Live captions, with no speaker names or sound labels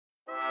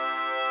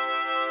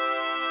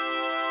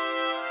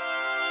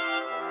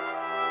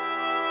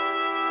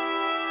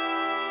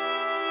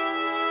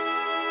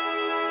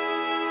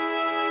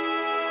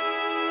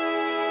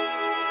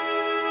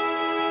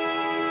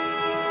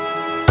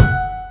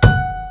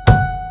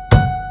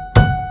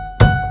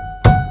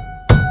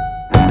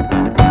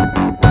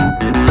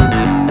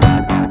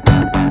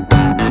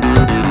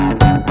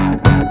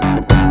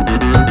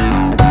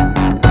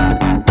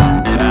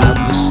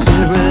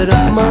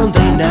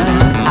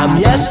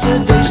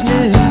is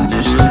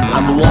news.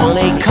 I'm the one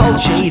ain't cold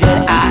jaded,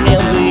 I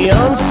am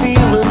beyond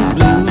feeling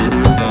blue.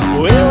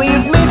 Well,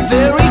 you've made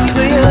very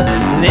clear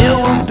there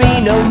will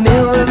be no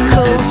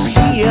miracles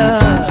here.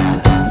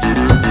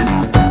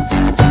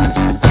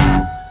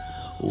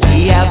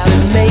 We have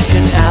been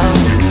making out,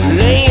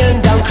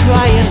 laying down,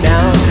 crying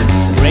out,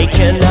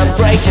 breaking up,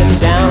 breaking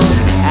down.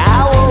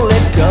 I won't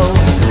let go.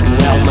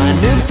 Well, my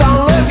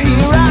newfound love,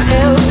 here I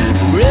am.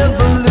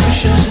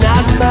 Revolution's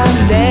not my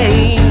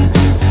name,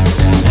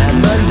 not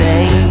my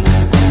name.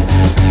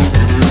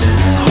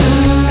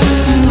 Ooh,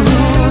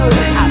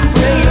 I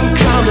pray you'll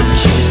come and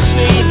kiss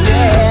me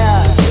there.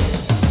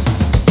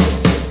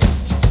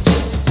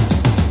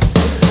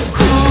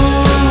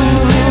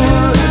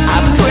 Ooh, I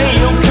pray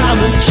you'll come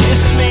and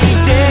kiss me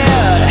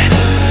dead.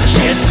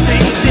 Kiss me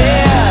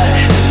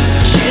dead.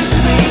 Kiss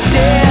me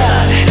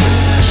dead.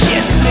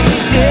 Kiss me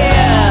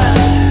dead.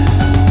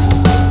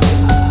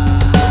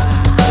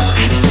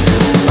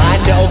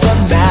 Mind over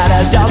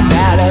matter, don't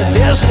matter,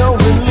 there's no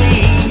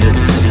relief.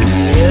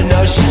 You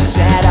know she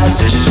set out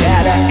to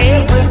shatter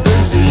every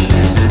belief.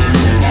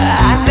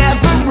 I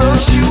never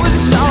wrote you a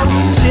song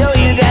to tell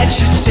you that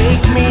you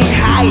take me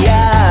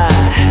higher,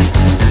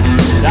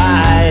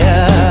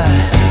 sire.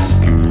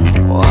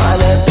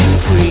 Wanna be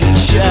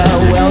preacher,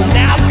 well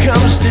now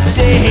comes the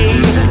day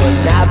when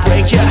I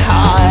break your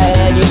heart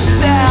and you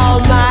sell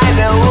mine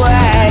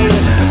away.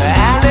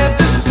 And if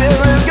the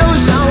spirit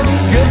goes on,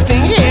 good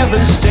thing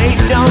heaven state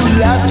don't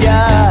love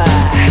ya.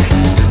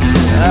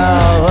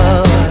 Oh,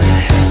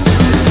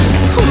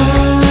 ooh,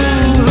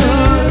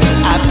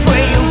 I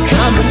pray you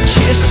come and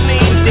kiss me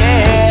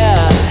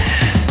there.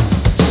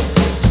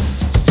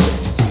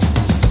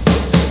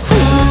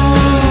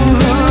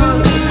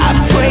 Ooh, I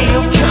pray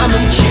you come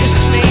and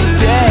kiss me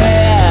there.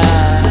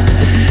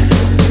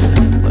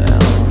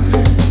 Well,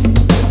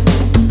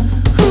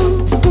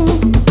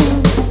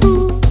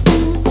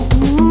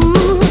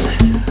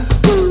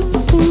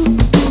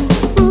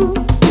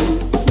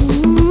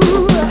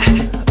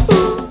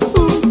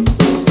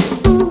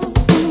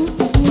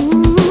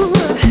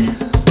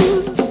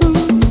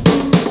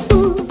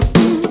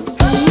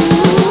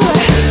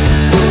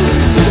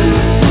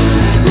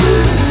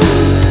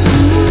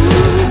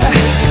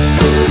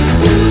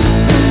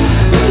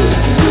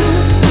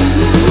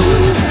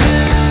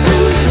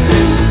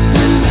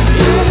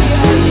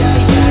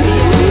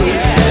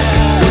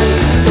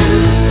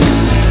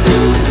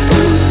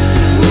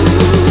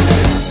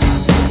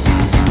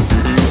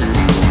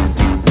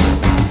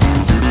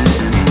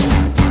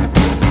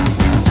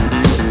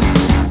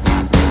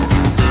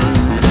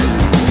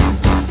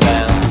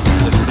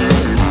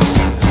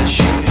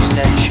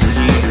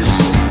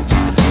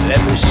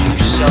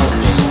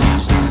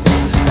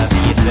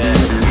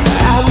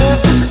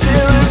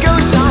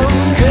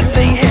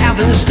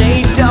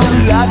 they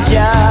don't love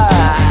ya.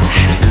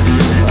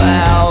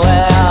 Well,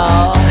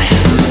 well.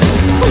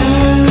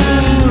 Ooh,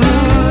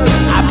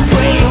 I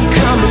pray you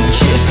come and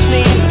kiss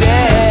me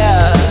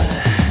there.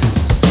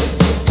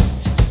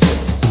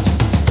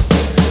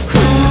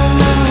 Ooh,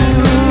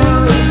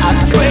 I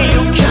pray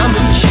you come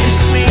and kiss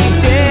me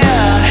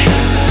there.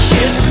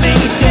 Kiss me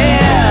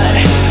there.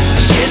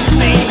 Kiss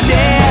me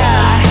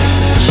there.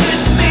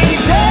 Kiss me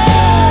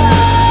there.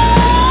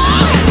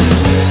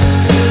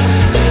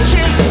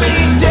 Kiss me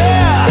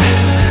there.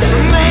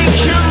 Make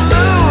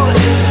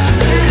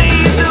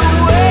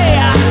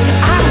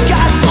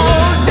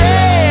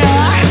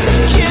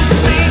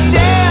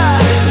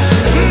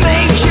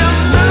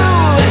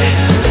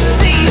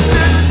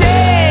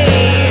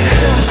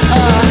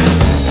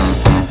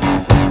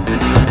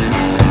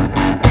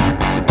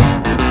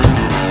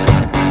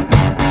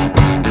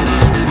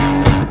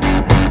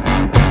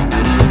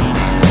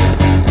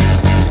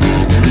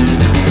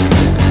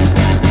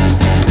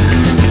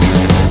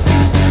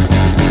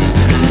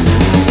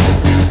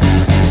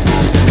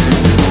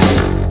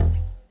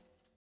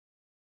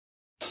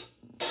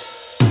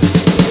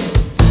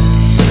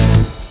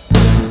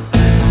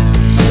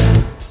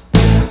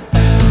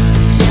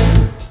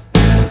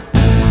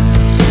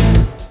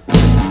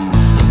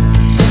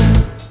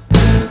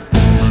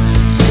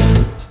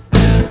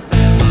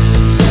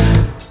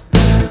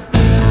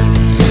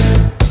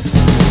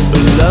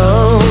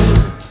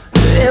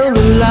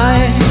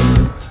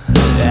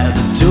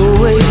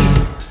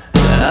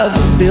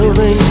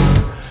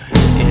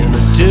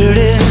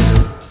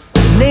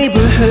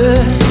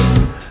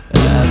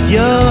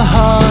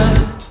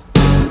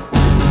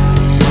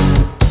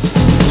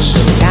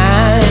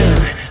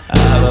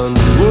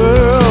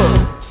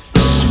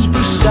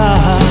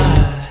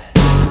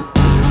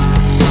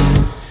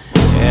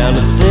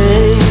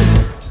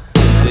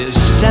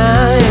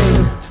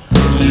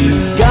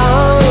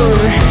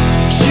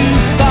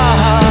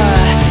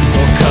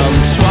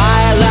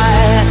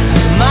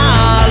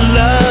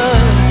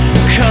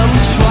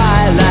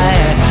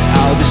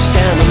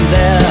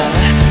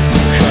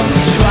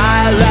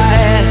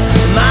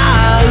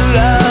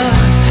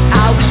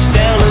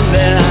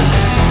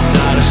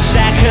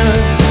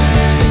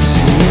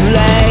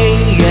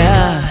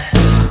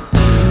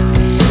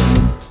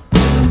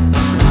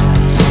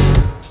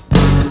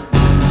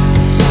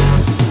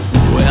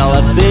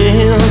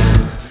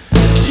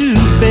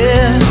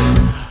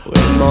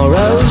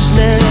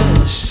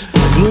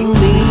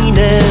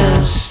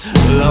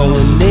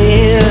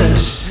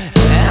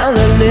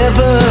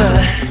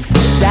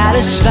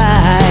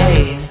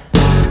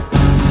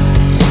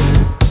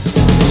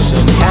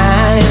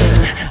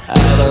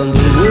around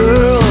the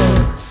world,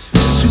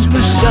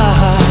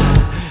 superstar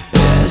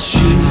as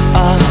you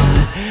are.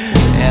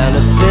 And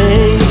I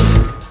think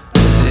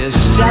this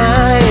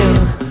time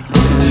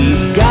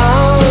we've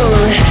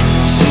gone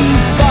too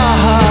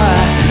far.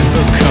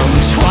 But come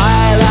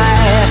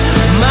twilight,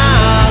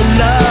 my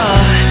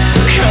love,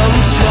 come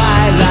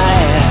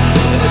twilight,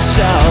 it's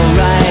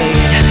alright.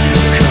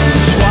 Come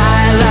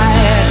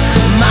twilight,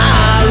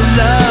 my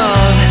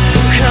love,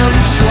 come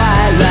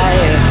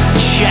twilight,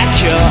 check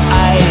your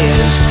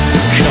eyes.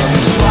 Come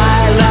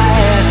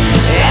twilight,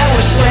 and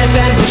we'll slip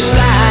and we'll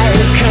slide.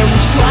 Come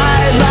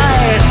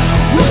twilight,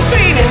 we'll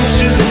fade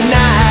into the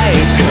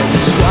night. Come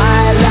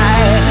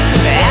twilight,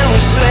 and we'll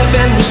slip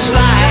and we'll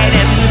slide.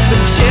 And we've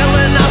been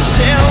telling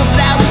ourselves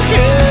that we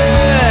could.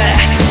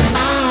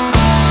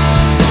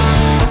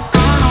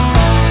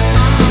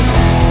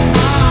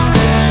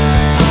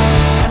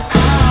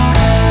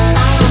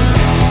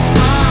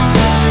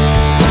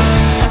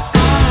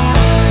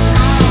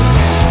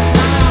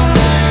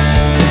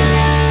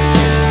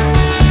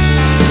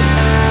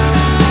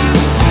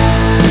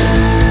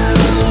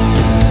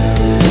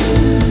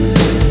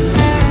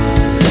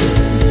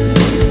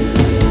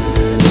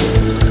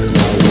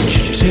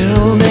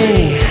 Tell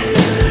me,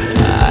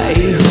 are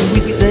you who we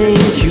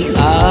think you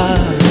are?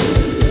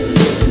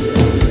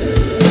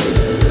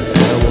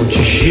 And won't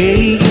you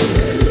shake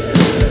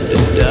the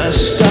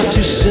dust off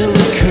your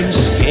silicone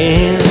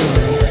skin?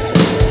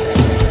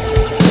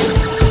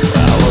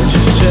 Won't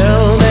you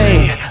tell me,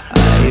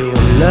 are you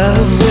in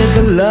love with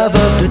the love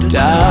of the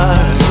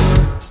dark?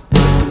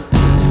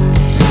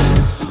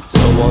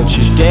 So won't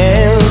you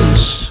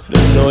dance the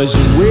noise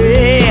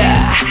away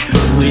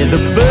with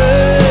the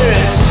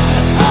birds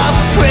of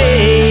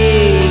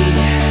prey?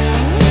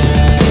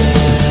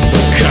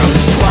 Come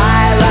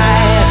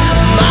twilight,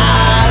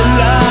 my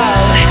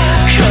love,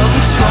 come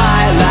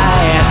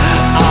twilight,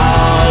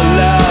 our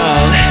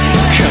love.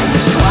 Come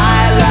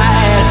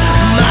twilight,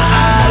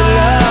 my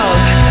love,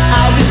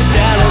 I'll be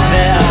standing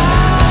there,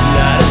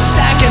 not a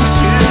second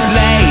too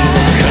late.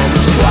 Come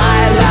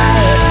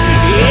twilight,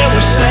 yeah,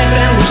 we'll slip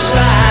and we'll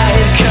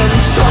slide. Come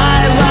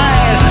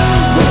twilight,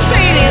 we'll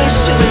fade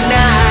into the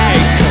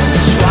night. Come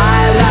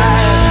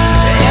twilight,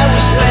 and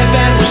we'll slip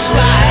and we'll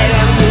slide,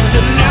 and we'll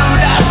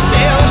delude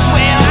ourselves with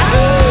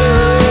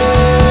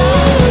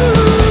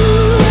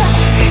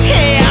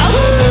yeah,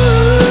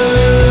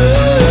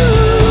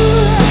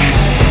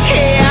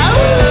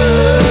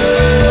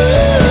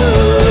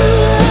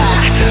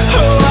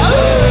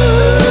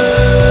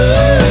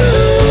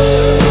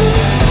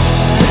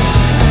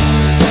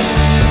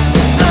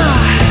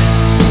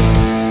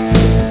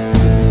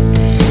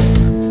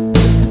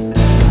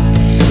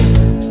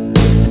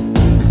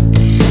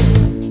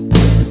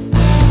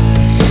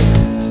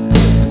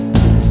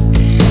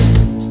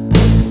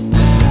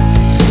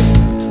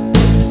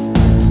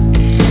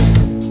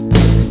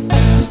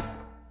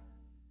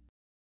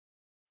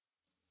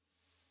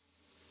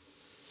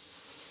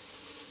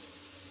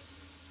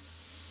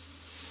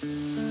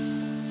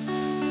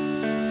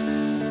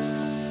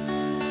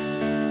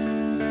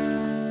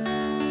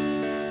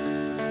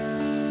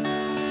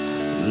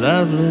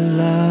 lovely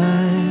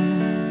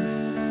lies,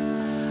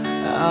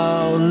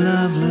 oh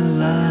lovely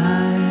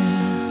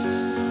lies.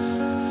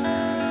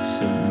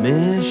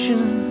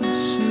 Submission,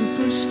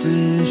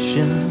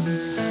 superstition,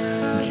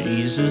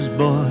 Jesus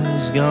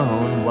boy's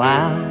gone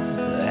wild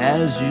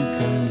as you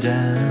come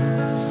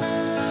down.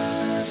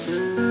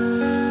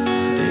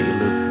 They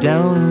look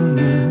down on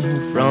you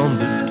from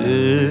the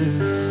dirt.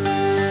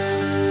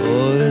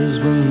 Boys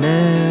will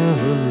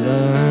never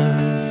learn.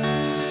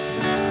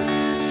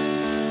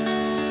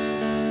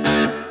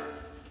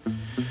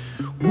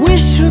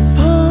 Wish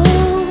upon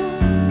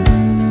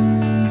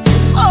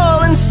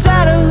fallen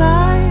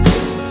satellites,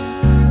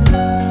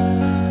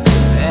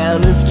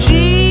 and if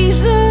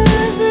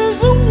Jesus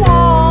is a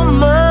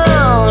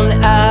woman,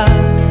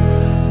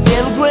 I've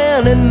been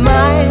granted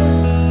mine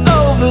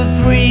over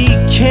 3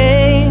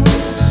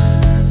 kings.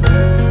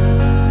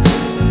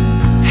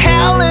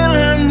 Hell in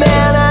her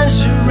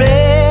menagerie,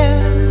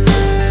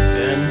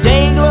 and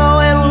day glow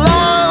and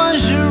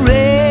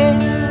lingerie.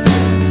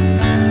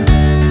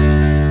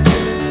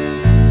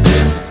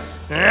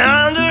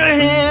 Under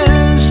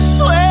his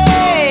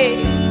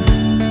sway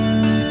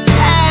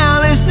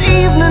and his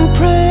evening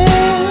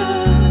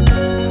prayers,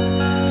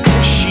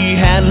 she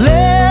had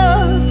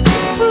lived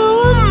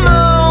through a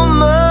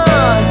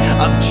moment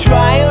of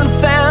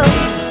triumph and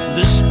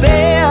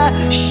despair.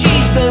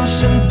 She's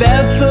dancing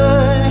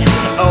barefoot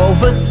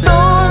over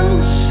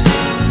thorns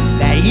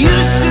that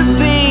used to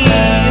be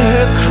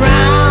her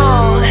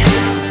crown,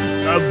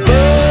 a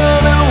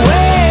burning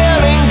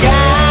wedding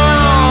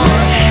gown.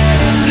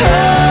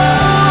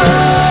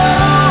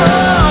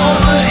 Oh,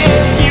 but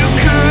if you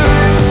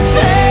could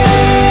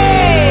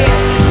stay,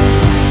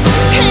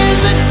 is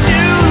it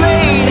too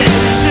late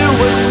to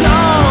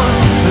atone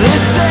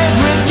this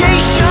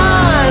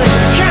segregation,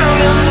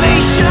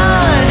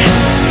 condemnation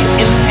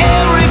in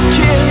every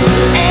kiss,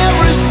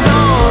 every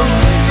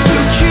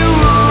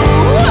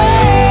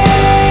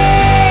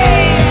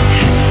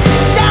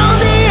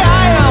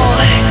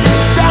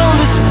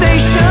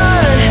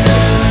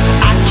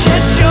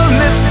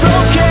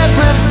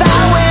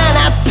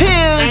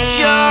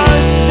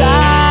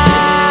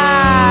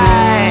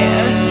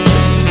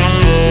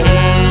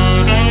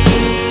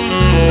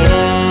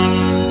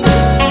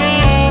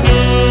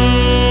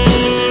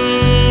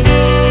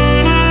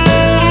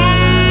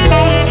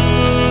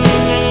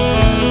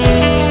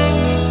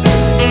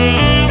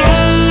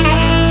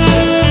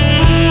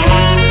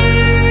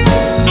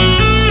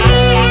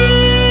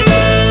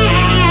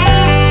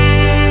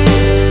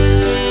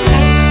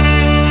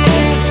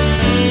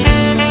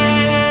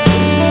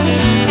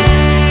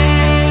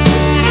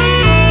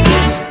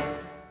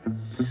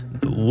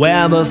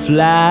web of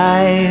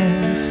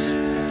flies,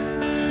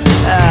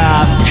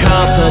 of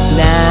carpet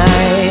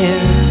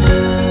nights,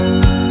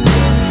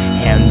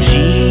 and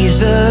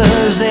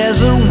Jesus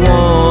as a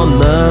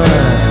woman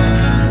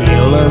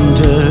kneel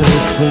under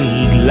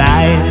tweed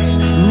lights,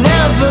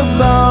 never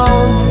bow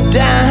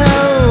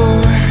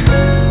down,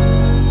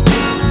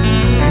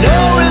 no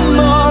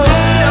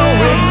remorse, no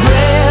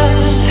regret.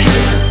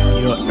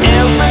 You're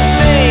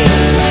everything,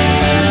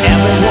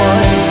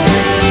 everyone,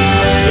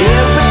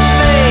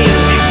 everything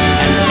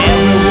and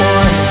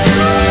everyone,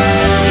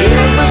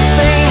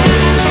 everything,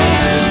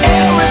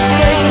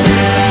 everything,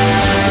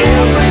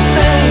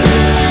 everything,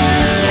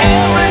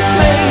 everything,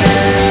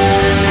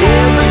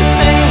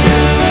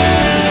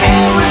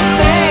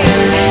 everything,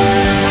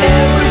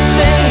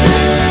 everything,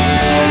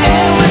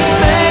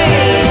 everything,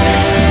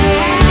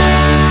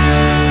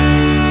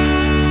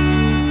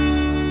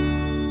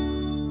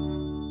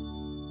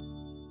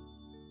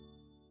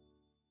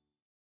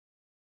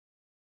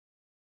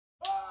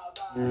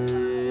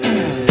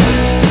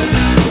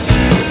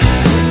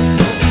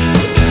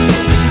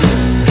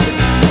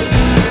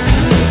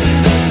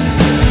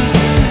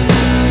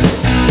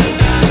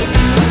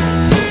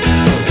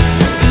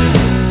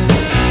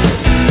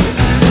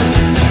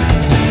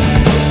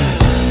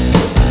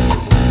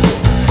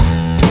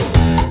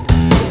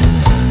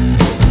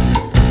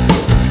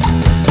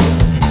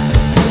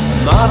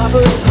 my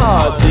first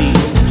heartbeat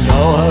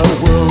tore her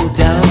world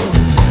down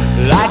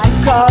like a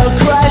car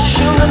crash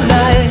in the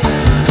night.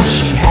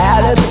 She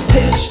had a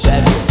pitch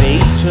that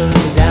fate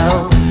turned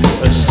down.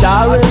 A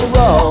starring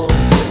role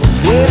was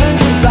waving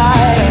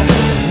goodbye,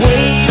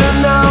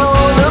 waiting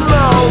on a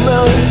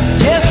moment.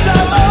 Yes,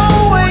 I've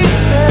always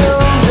been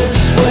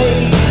this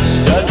way,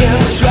 stuck in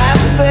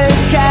traffic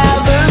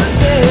ever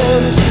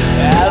since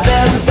I've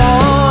been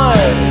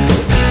born.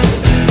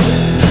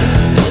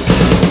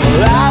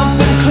 I've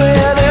been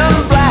cleared and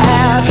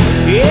black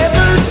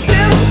ever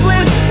since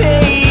Liz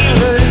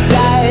Taylor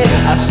died.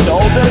 I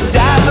stole the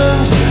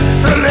diamonds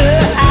from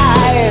her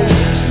eyes,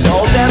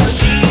 sold them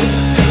cheap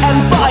and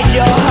bought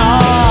your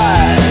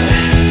heart.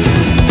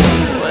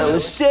 When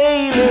Liz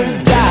Taylor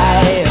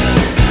died,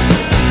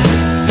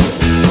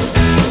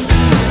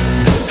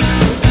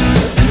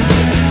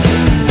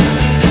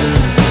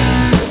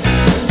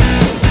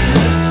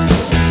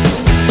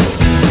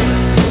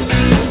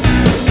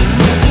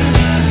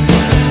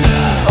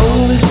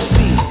 only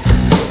speak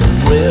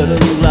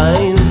rhythm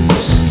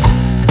lines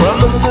from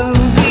a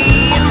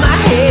movie in my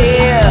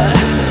head.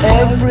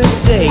 Every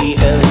day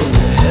and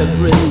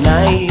every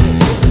night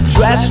is a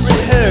dress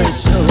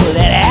rehearsal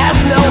that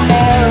has no end.